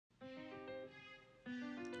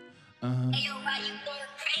Hey, yo, why you going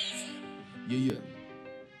crazy? Yeah.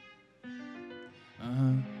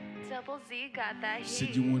 Double Z got that heat.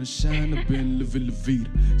 Said you wanna shine up and live in La Vida.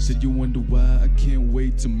 Said you wonder why I can't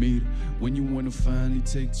wait to meet her. When you wanna finally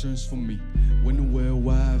take turns for me. When the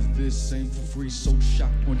worldwide, this ain't for free. So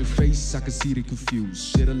shocked on the face, I can see they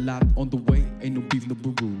confused. Shit a lot on the way, ain't no beef, no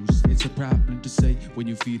bruise. It's a problem to say when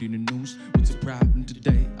you're feeding the news. What's a problem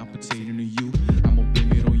today? I'm pertaining to you. I'ma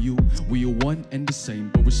blame it on you. We are one and the same,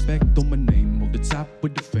 but respect on my name. On the top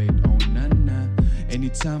with the fade, oh nah nah.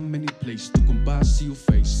 Anytime, any place, to come by, see your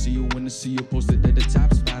face. See you when I see you posted at the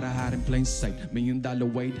top spot. I hide in plain sight, $1 million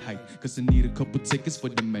weight height. Cause I need a couple tickets for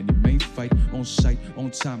the many main fight. On site,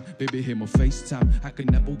 on time, baby, hear my FaceTime. I could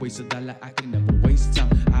never waste $1, I could never waste time.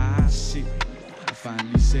 Ah, shit, I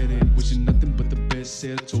finally said it. Wishing nothing but the best,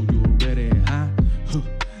 said I told you already, huh?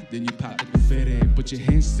 Then you pop like a confetti. Put your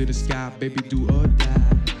hands to the sky, baby, do or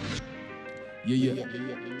die. Yeah.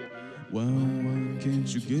 Why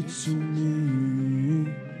can't you get to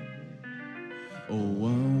me? Oh,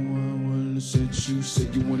 well, I said you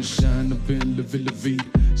said you wanna shine up and live in La Vida.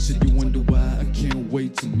 Said you wonder why I can't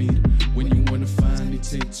wait to meet her. When you wanna finally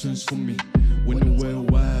take turns for me. When the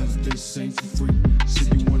worldwide, this ain't for free.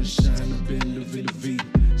 Said you wanna shine up and live in La Vida.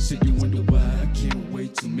 Said you wonder why I can't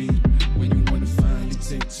wait to meet her. When you wanna finally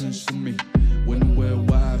take turns for me. When the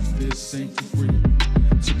worldwide, this ain't for free.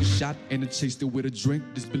 Took a shot and I chased it with a drink.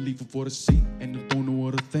 Disbelief for the seat and I don't know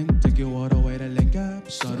what to think. Take it all the way to link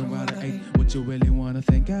up. Start around at 8. What you really wanna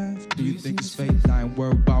think of? Do you think it's fate? I ain't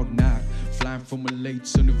worried about not. Flying from LA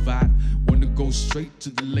to Nevada. Wanna go straight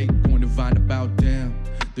to the lake. Going to find about damn.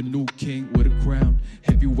 The new king with a crown.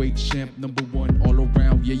 Heavyweight champ, #1 all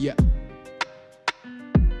around. Yeah.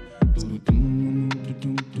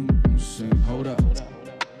 Hold up. Hold up.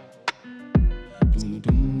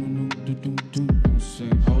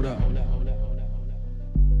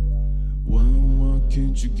 Why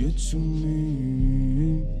can't you get to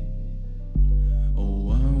me? Oh,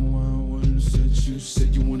 why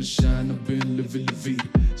said you wanna shine up and live in La Vida.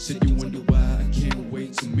 Said you wonder why I can't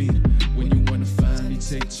wait to meet her. When you wanna finally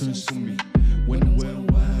take turns for me. When the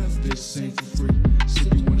worldwide, this ain't for free.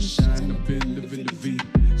 Said you wanna shine up and live in La Vida.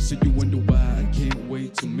 Said you wonder why I can't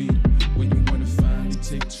wait to meet her. When you wanna finally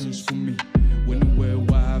take turns for me. When the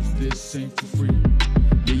worldwide, this ain't for free.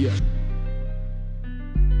 Yeah.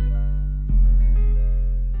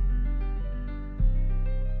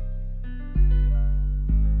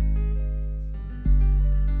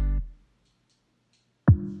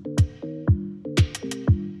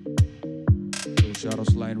 Shout out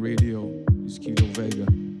Slide Radio. It's Kilo Vega.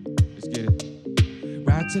 Let's get it.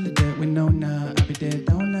 Ride till the dead with no none. I'll be dead,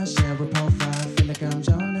 don't let Sharapova. Feel like I'm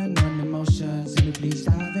drowning on emotions. And please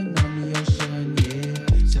diving on the ocean,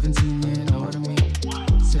 yeah. 17 years older than me.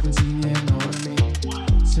 17 years older than me.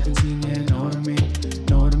 17 years older than me.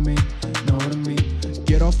 Know to me, know to me.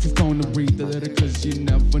 Get off your phone and read the letter, cause you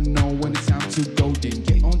never know when it's time to go. Then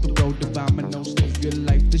get on the road to buy my nose. Live your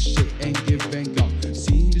life, the shit ain't give and go.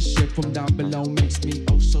 Seeing the shit from down below makes me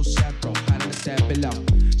oh so sad, bro. How did I stab below?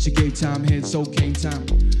 She gave time, head, so came time.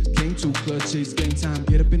 Came to clutch, chase, game time.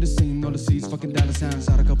 Get up in the scene, all the seats, fucking dollar signs.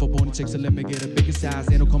 Out a couple bony chicks, so let me get a bigger size.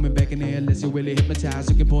 Ain't no coming back in there unless you're really hypnotized.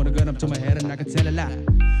 You can point a gun up to my head and I can tell a lie.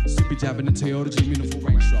 Sippy jabbing the tail, the G in the full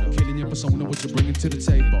range stroke. Killing your persona, what you're bringing to the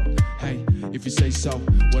table. Hey, if you say so,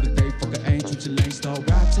 what a day, fucking ain't with your lane stole.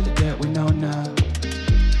 Ride till the dead with no none.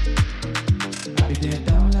 I'll be dead,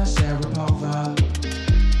 don't let Sharapova.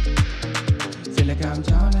 Feel like I'm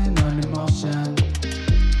drowning on emotion.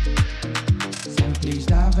 Please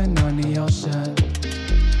diving on the ocean.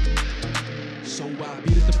 So I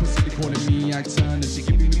beat at the pussy, they calling me I turn. She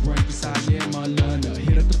giving me brain beside, yeah, my learner.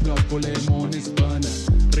 Hit up the plug, go let him on his burner.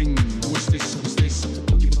 Ring, what's this, what's this?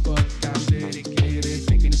 Don't give a fuck, I'm dedicated.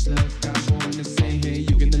 Making this love, I'm born to say, hey,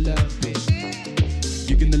 you gonna love it.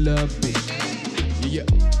 You gonna love it. Yeah.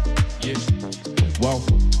 Wow.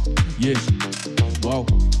 Yeah. Wow.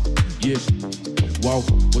 Yeah. Wow.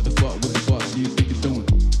 What the fuck do you think you're doing?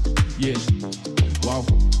 Yeah. Wow,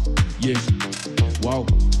 yeah, wow,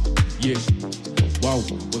 yeah, wow.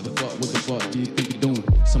 What the fuck do you think you're doing?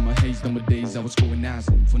 Summer haze, number days I was going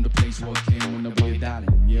nozzling. From the place where I came when I was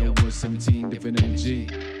darling. Yeah, I was 17, different than G.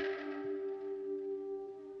 We're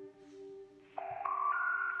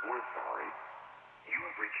sorry. You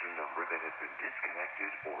have reached a number that has been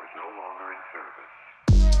disconnected or is no longer in service.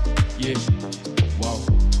 Yeah, wow,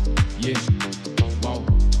 yeah, wow,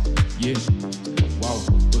 yeah, wow.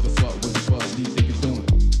 What the fuck do you think you're doing?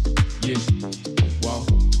 Yeah, wow,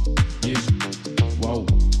 yeah, wow,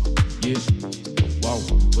 yeah, wow.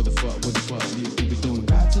 What the fuck do you think you're doing?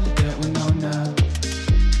 Ride till the dead with no none.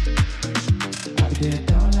 I'll be dead,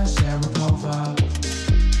 don't let Sharapova.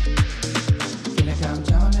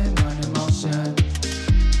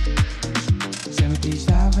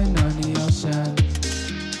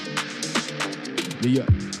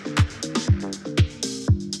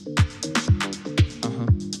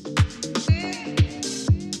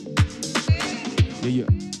 Yeah.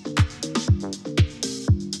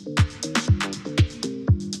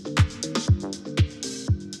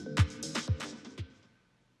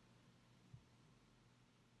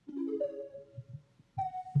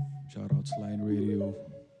 Shout out to Line Radio.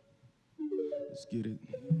 Let's get it.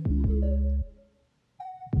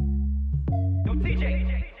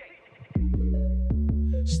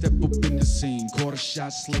 Step up in the scene, caught a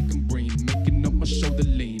shot, slick and green, making up my shoulder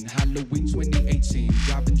lean. Halloween 2018,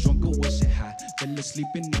 driving drunk or was it high? Fell asleep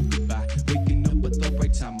and no goodbye, waking up at the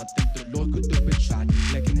right time. I think the Lord could have been tried.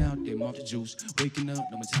 Blacking out, them off the juice, waking up,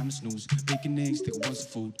 no more time to snooze. Baking eggs, take one some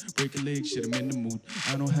food, break a leg, shit, I'm in the mood.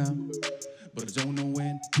 I don't know how, but I don't know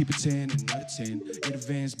when. Keep it 10 and another 10. In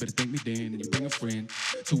advance, better thank me then, and you bring a friend.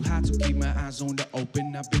 Too hot to keep my eyes on the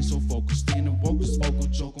open. I've been so focused, in a focus, vocal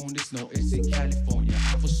joke on this note. It's in California.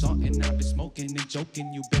 I for something, I've been smoking and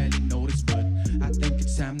joking. You barely notice, but I think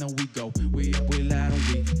it's time now we go. We up, we loud, and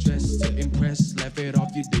we dressed to impress. Laugh it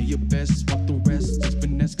off, you do your best. Fuck the rest, just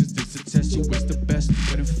finesse, cause this a test. You is the best,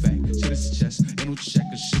 but in fact, shit is chest. Ain't no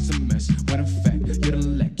checker, shit's a mess. But in fact, you're the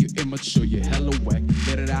lack, you're immature, you're hella whack.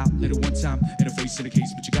 Let it out, let it one time. In the face in the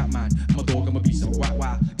case, but you got mine. I'm a dog, I'm a beast, I'm wild,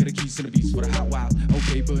 wild. Got a keys in the beast for the hot wild.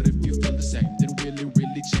 Okay, but if you feel the same, then really,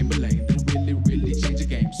 really Chamberlain. Then really, really change the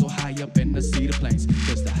game. So high up and I see the planes.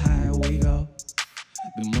 Cause the higher we go,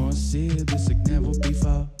 the more I see this like never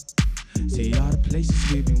before. See all the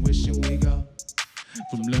places we've been wishing we go.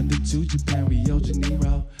 From London to Japan, Rio de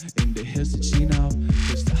Janeiro, in the hills of Chino.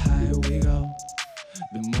 Cause the higher we go,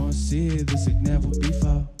 the more I see this like never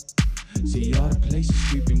before. See all the places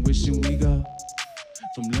we've been wishing we go.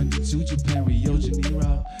 From London to Japan, Rio de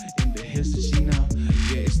Janeiro, in the hills of Chino.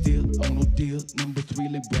 Yeah, it's still on no deal. Number 3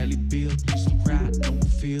 like Bradley Bill. Please don't cry, no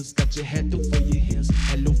more feels. Got your head over your heels.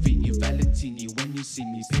 L-O-V-E, Valentini. When you see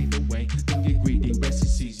me, pay the way. Don't get greedy, rest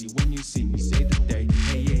is easy. When you see me, say the day.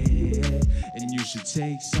 Hey, yeah. And you should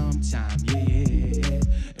take some time, yeah.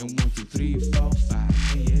 And 1, 2, 3, 4,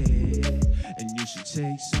 5, yeah. And you should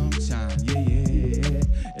take some time, yeah.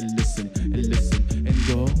 And listen, and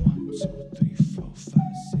go. 1, 2, 3, 4, 5,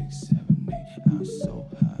 6, 7, 8. I'm so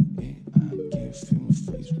high, I can't feel my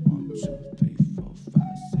face. 1, 2, 3, 4,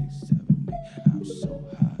 5, 6, 7, 8. I'm so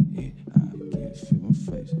high, I can't feel my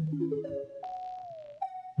face.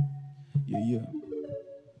 Yeah.